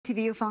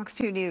KTVU Fox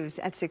 2 News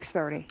at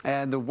 6:30.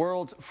 And the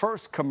world's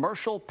first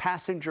commercial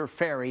passenger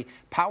ferry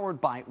powered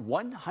by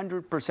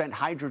 100%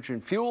 hydrogen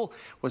fuel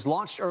was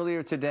launched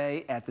earlier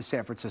today at the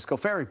San Francisco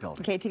Ferry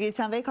Building. KTVU's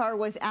Tom Vakar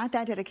was at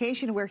that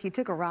dedication where he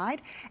took a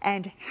ride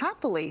and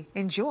happily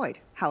enjoyed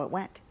how it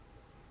went.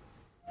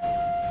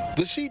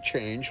 The Sea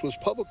Change was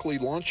publicly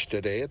launched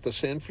today at the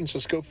San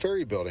Francisco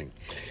Ferry Building.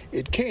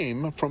 It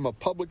came from a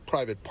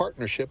public-private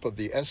partnership of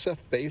the SF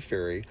Bay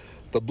Ferry,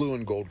 the Blue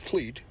and Gold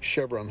Fleet,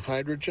 Chevron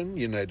Hydrogen,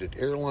 United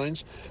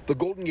Airlines, the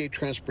Golden Gate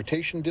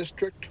Transportation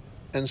District,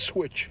 and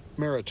Switch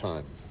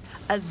Maritime.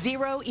 A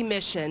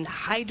zero-emission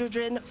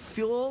hydrogen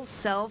fuel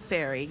cell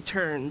ferry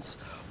turns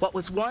what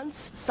was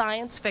once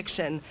science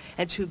fiction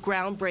into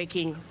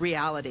groundbreaking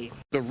reality.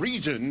 The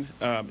region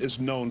is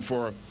known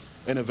for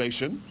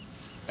innovation.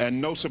 And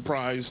no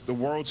surprise, the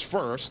world's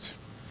first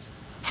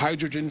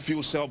hydrogen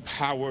fuel cell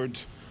powered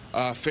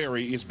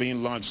ferry is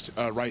being launched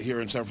right here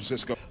in San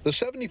Francisco. The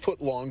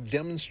 70-foot-long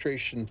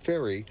demonstration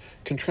ferry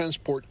can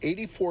transport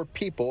 84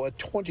 people at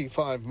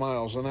 25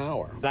 miles an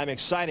hour. I'm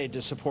excited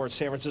to support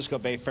San Francisco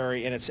Bay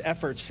Ferry in its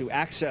efforts to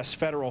access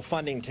federal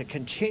funding to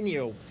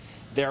continue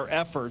their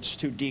efforts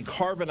to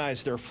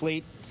decarbonize their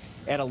fleet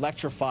and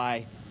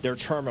electrify their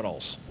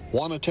terminals.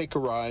 Want to take a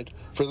ride?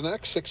 For the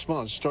next 6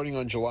 months, starting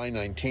on July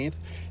 19th,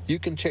 you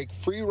can take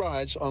free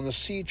rides on the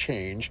Sea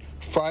Change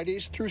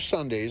Fridays through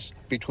Sundays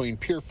between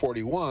Pier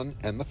 41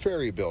 and the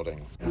Ferry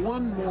Building.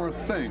 One more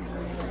thing.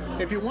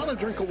 If you want to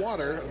drink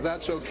water,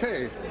 that's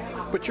okay,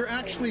 but you're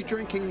actually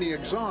drinking the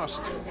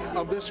exhaust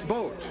of this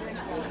boat.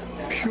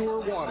 Pure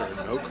water,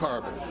 no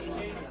carbon.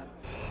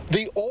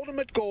 The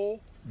ultimate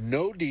goal,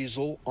 no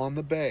diesel on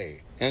the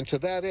bay. And to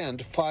that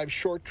end, 5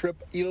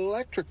 short-trip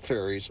electric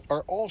ferries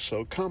are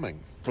also coming.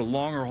 For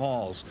longer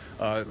hauls,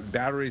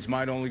 batteries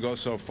might only go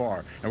so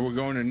far, and we're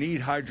going to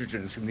need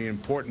hydrogen. It's going to be an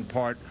important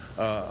part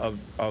of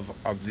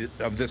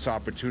this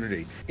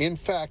opportunity. In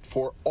fact,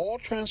 for all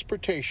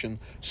transportation,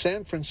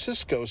 San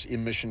Francisco's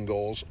emission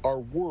goals are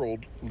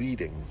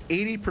world-leading.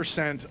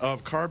 80%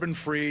 of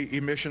carbon-free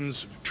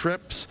emissions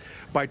trips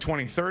by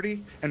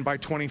 2030 and by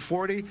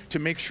 2040 to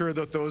make sure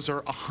that those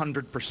are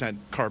 100%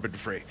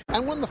 carbon-free.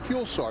 And when the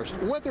fuel source,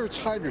 whether it's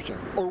hydrogen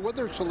or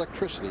whether it's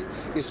electricity,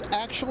 is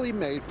actually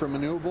made from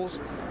renewables,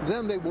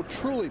 then they will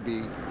truly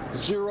be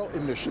zero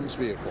emissions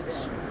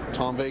vehicles.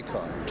 Tom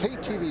Vakar,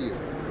 KTVU,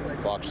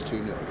 Fox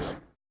 2 News.